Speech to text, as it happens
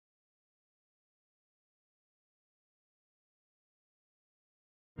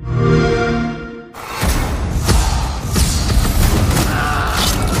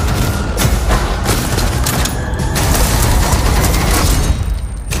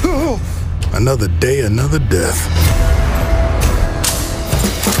Another day, another death.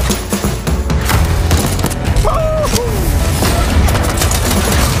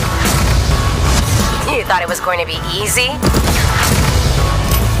 You thought it was going to be easy?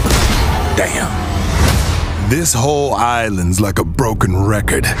 Damn. This whole island's like a broken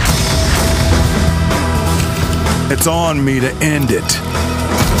record. It's on me to end it.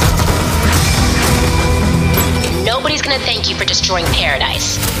 Nobody's gonna thank you for destroying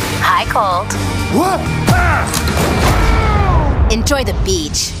paradise. Hi, Cold. What? Ah! Enjoy the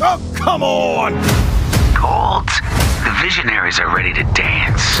beach. Oh, come on! Cold, the visionaries are ready to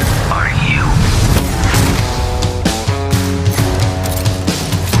dance. Are you?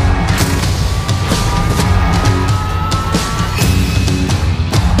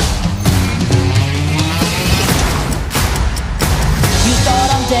 You thought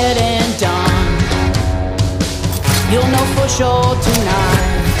I'm dead and done. You'll know for sure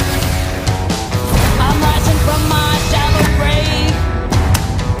tonight. I'm rising from my shallow grave,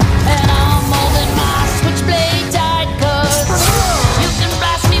 and I'm holding my switchblade tight, 'cause you can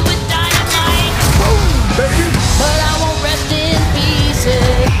blast me with dynamite, but I won't rest in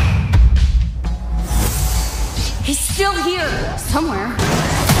pieces. He's still here somewhere.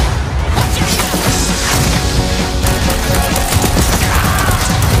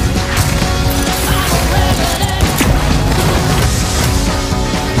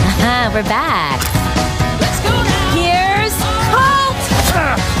 We're back. Let's go now. Here's Colt!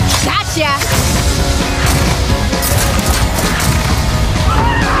 Gotcha!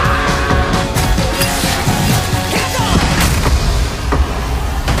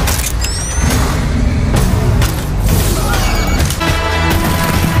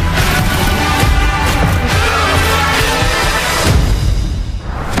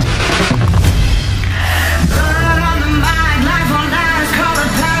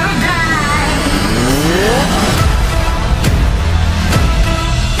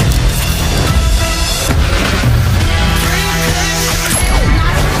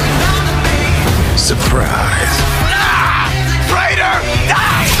 Surprise. Traitor!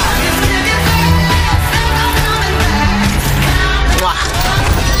 Die! Mwah.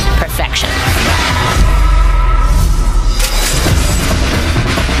 Perfection.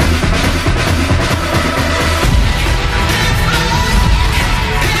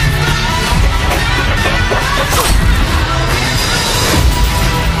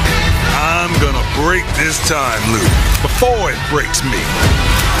 I'm gonna break this time loop before it breaks me.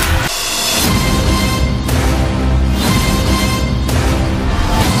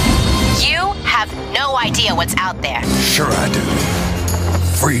 You have no idea what's out there. Sure I do.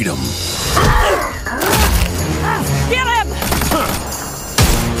 Freedom. Kill him!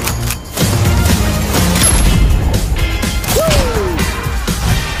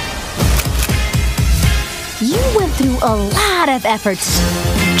 You went through a lot of efforts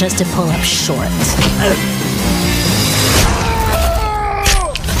just to pull up short.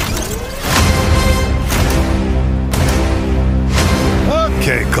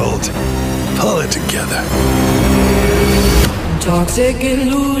 Okay, Colt. Pull it together. Toxic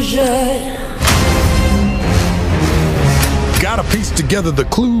illusion. Gotta piece together the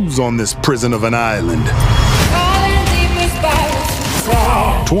clues on this prison of an island.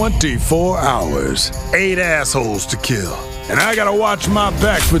 24 hours, 8 assholes to kill. And I gotta watch my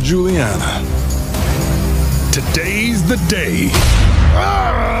back for Juliana. Today's the day.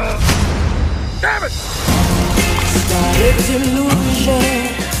 Ah! Damn it! It's illusion.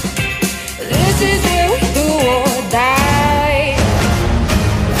 This is where we do or die.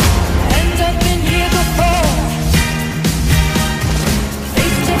 Ends up in here before.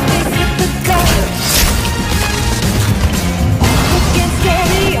 Face to face with the dark. Up against the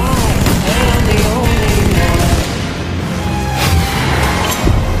eye, and I'm the only one.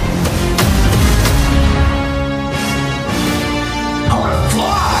 I wanna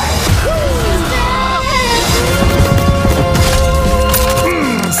fly!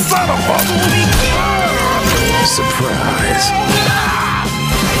 Son of a... Surprise.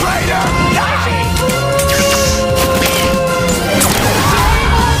 Traitor! Die!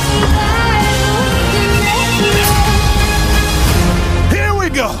 Here we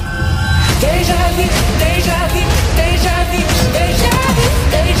go. Deja vu, deja vu, deja vu, deja vu,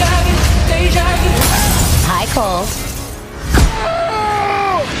 deja vu, deja vu. Hi, Cold.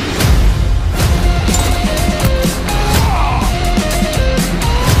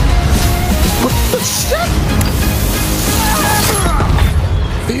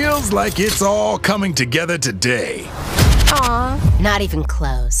 Feels like it's all coming together today. Aw, not even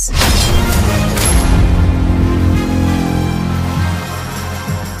close.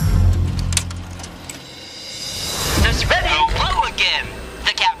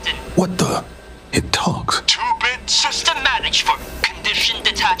 What the? It talks. 2-bit system managed for condition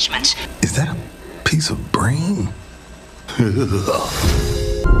detachment. Is that a piece of brain? Hello,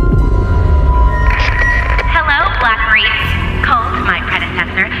 Black Reef. Colt, my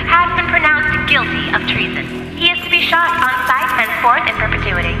predecessor, has been pronounced guilty of treason. He is to be shot on sight henceforth in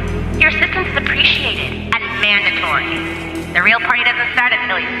perpetuity. Your assistance is appreciated and mandatory. The real party doesn't start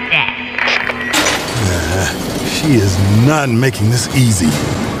until he's dead. Nah, she is not making this easy.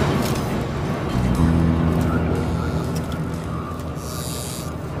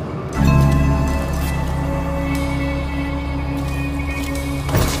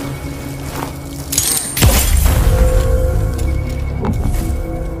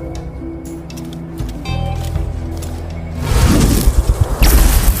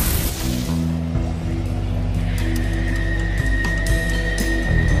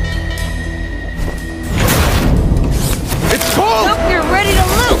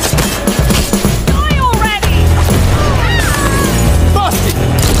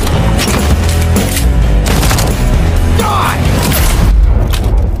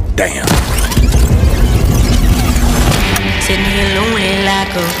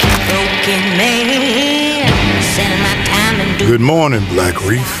 Good morning, Black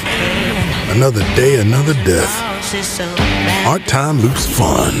Reef. Another day, another death. Aren't time loops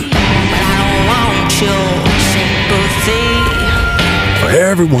fun? For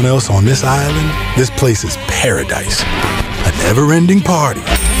everyone else on this island, this place is paradise. A never-ending party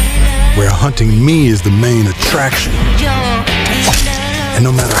where hunting me is the main attraction. And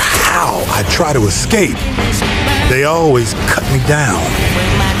no matter how I try to escape, they always cut me down.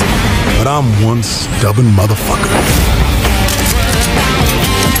 But I'm one stubborn motherfucker.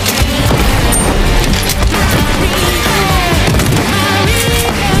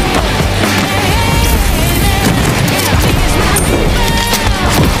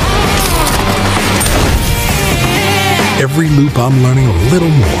 Every loop I'm learning a little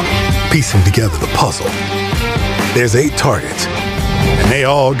more, piecing together the puzzle. There's 8 targets, and they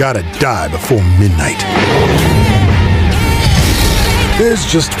all gotta die before midnight. There's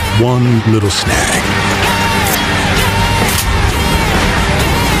just one little snag.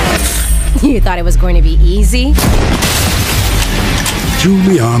 You thought it was going to be easy?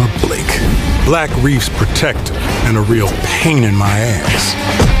 Juliana Blake, Black Reef's protector and a real pain in my ass.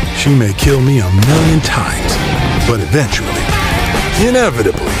 She may kill me 1,000,000 times, but eventually,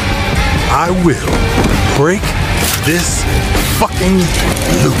 inevitably, I will break this fucking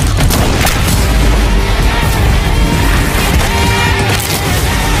loop.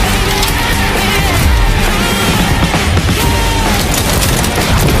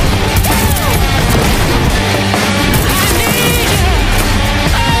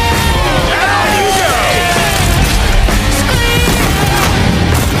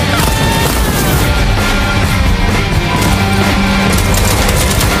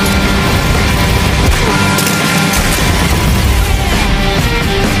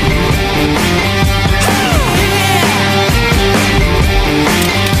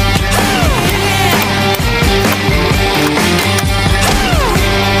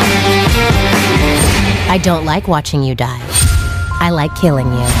 I don't like watching you die. I like killing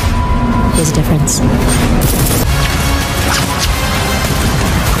you. There's a difference.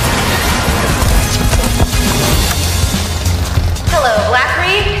 Hello, Black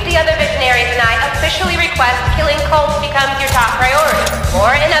Reef. The other visionaries and I officially request killing Colt becomes your top priority.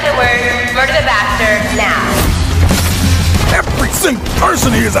 Or, in other words, murder the bastard now. Every single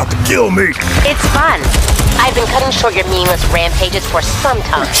person here is out to kill me. It's fun. I've been cutting short your meaningless rampages for some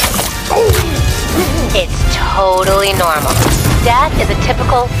time. It's totally normal. Death is a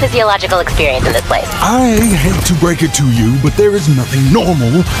typical physiological experience in this place. I hate to break it to you, but there is nothing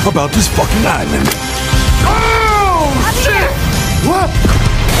normal about this fucking island. Oh, shit! What?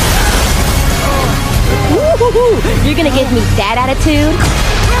 Woo-hoo-hoo. You're gonna give me that attitude?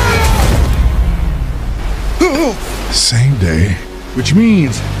 Same day, which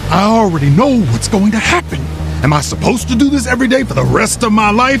means I already know what's going to happen. Am I supposed to do this every day for the rest of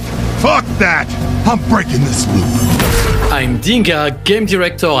my life? Fuck that! I'm breaking this loop. I'm Dinga, game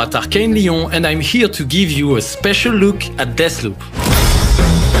director at Arkane Lyon, and I'm here to give you a special look at Deathloop.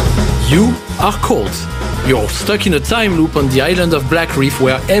 You are Colt. You're stuck in a time loop on the island of Black Reef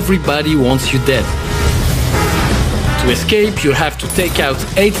where everybody wants you dead. To escape, you have to take out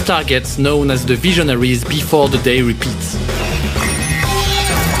 8 targets known as the Visionaries before the day repeats.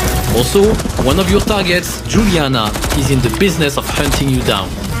 Also, one of your targets, Juliana, is in the business of hunting you down.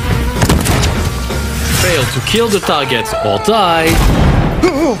 Fail to kill the target or die,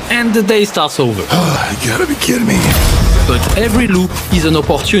 and the day starts over. You gotta be kidding me. But every loop is an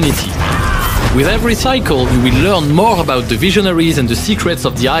opportunity. With every cycle, you will learn more about the visionaries and the secrets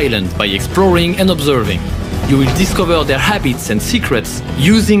of the island by exploring and observing. You will discover their habits and secrets,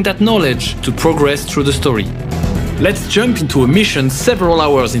 using that knowledge to progress through the story. Let's jump into a mission several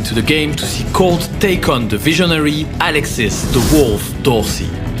hours into the game to see Colt take on the visionary Alexis the Wolf Dorsey.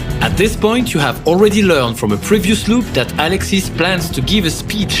 At this point, you have already learned from a previous loop that Alexis plans to give a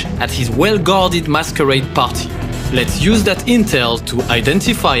speech at his well-guarded masquerade party. Let's use that intel to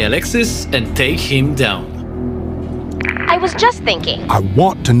identify Alexis and take him down. I was just thinking. I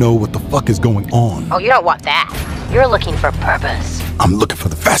want to know what the fuck is going on. Oh, you don't want that. You're looking for purpose. I'm looking for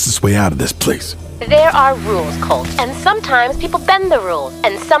the fastest way out of this place. There are rules, Colt, and sometimes people bend the rules,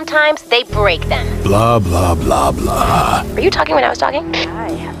 and sometimes they break them. Blah, blah, blah, blah. Were you talking when I was talking?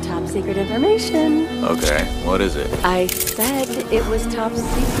 I have top secret information. Okay, what is it? I said it was top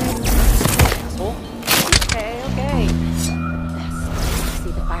secret. Okay.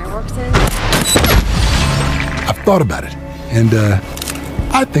 See the fireworks in? I've thought about it, and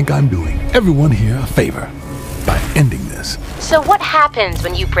I think I'm doing everyone here a favor by ending this. So what happens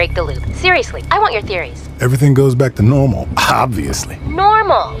when you break the loop? Seriously, I want your theories. Everything goes back to normal, obviously.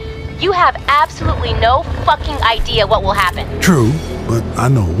 Normal? You have absolutely no fucking idea what will happen. True, but I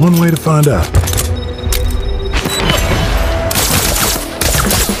know one way to find out.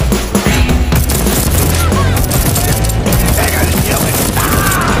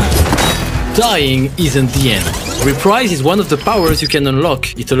 Dying isn't the end. Reprise is one of the powers you can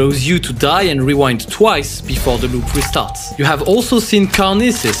unlock. It allows you to die and rewind twice before the loop restarts. You have also seen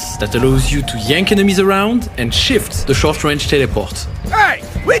Carnesis, that allows you to yank enemies around and shift the short-range teleport. Hey!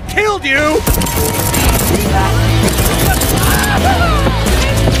 We killed you!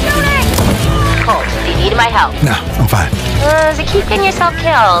 Colt, do you need my help? Nah, I'm fine. So keep getting yourself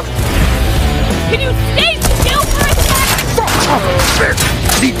killed. Can you stay still for a sec? Oh, bitch!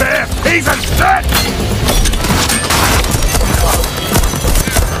 Deep ass piece of shit!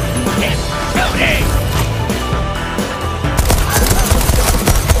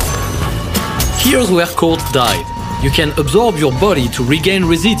 Here's where Colt died. You can absorb your body to regain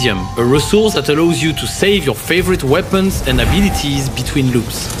Residium, a resource that allows you to save your favorite weapons and abilities between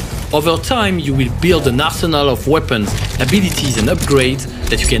loops. Over time, you will build an arsenal of weapons, abilities and upgrades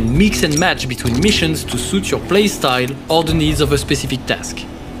that you can mix and match between missions to suit your playstyle or the needs of a specific task.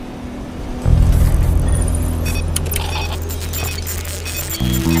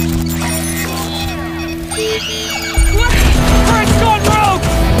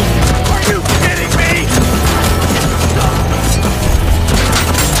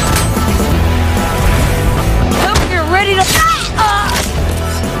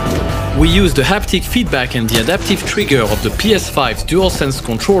 We use the haptic feedback and the adaptive trigger of the PS5's DualSense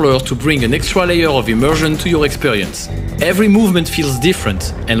controller to bring an extra layer of immersion to your experience. Every movement feels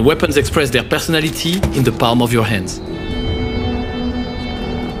different, and weapons express their personality in the palm of your hands.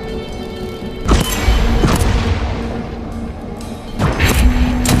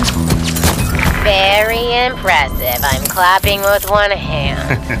 Very impressive. I'm clapping with one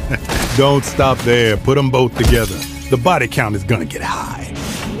hand. Don't stop there. Put them both together. The body count is gonna get high.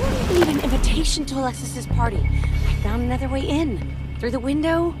 I need an invitation to Alexis's party. I found another way in. Through the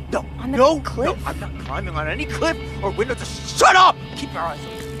window? No, on the cliff? No, I'm not climbing on any cliff or window. Just shut up! Keep your eyes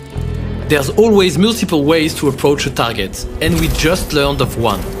open. There's always multiple ways to approach a target, and we just learned of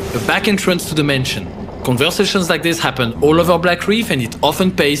one, a back entrance to the mansion. Conversations like this happen all over Black Reef, and it often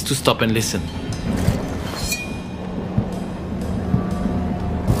pays to stop and listen.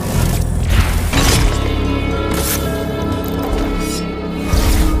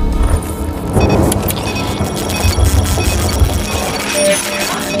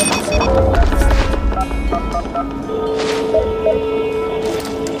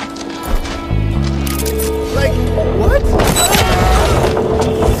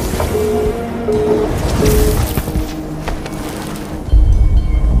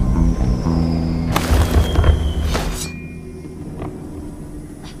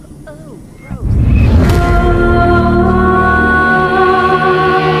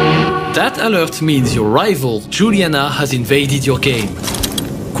 That alert means your rival, Juliana, has invaded your game.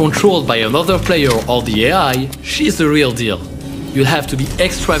 Controlled by another player or the AI, she's the real deal. You'll have to be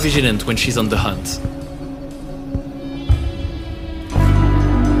extra vigilant when she's on the hunt.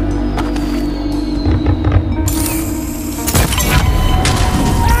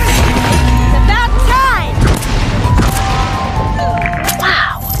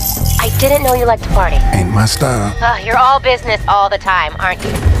 Didn't know you liked to party. Ain't my style. You're all business all the time, aren't you?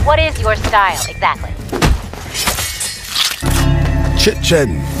 What is your style, exactly?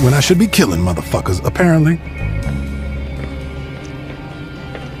 Chit-chatting when I should be killing motherfuckers, apparently.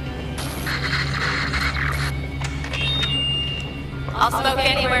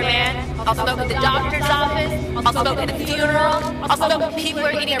 Also, at a funeral. Also, people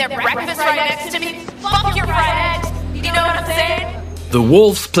are eating their breakfast right next to me. Fuck your friend eggs. You know what I'm saying? The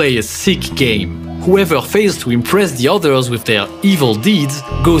wolves play a sick game. Whoever fails to impress the others with their evil deeds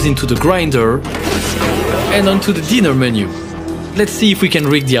goes into the grinder and onto the dinner menu. Let's see if we can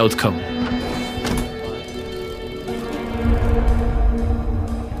rig the outcome.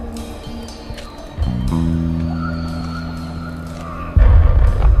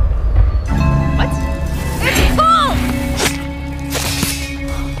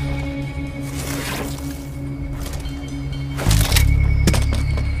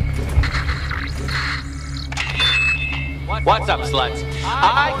 What's up, sluts?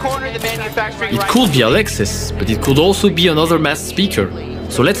 I cornered the manufacturing. It could be Alexis, but it could also be another masked speaker.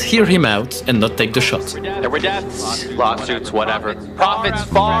 So let's hear him out and not take the shot. There were deaths, lawsuits, whatever. Profits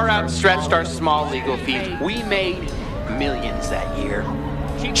far outstretched our small legal fees. We made millions that year.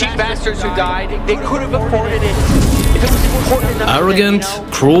 Cheap bastards who died, they could have afforded it. If it was important enough. Arrogant,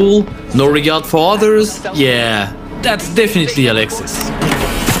 cruel, no regard for others. Yeah, that's definitely Alexis.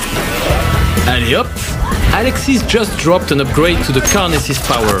 Allez hop! Alexis just dropped an upgrade to the Carnes's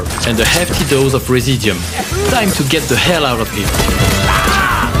power and a hefty dose of Residium. Time to get the hell out of here.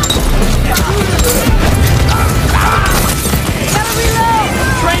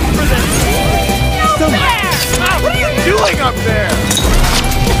 Train for this! What are you doing up there?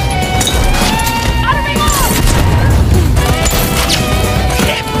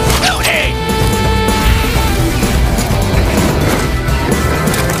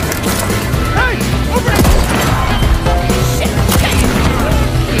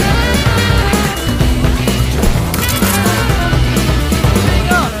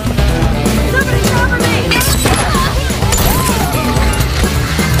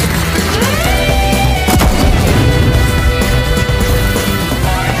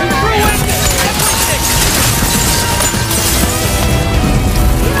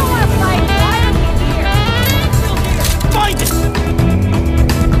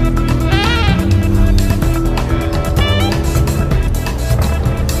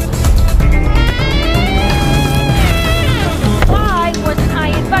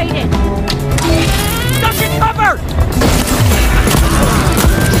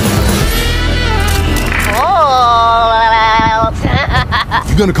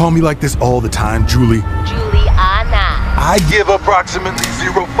 You gonna call me like this all the time, Julie? Juliana. I give approximately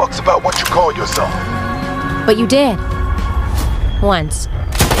 0 fucks about what you call yourself. But you did. Once.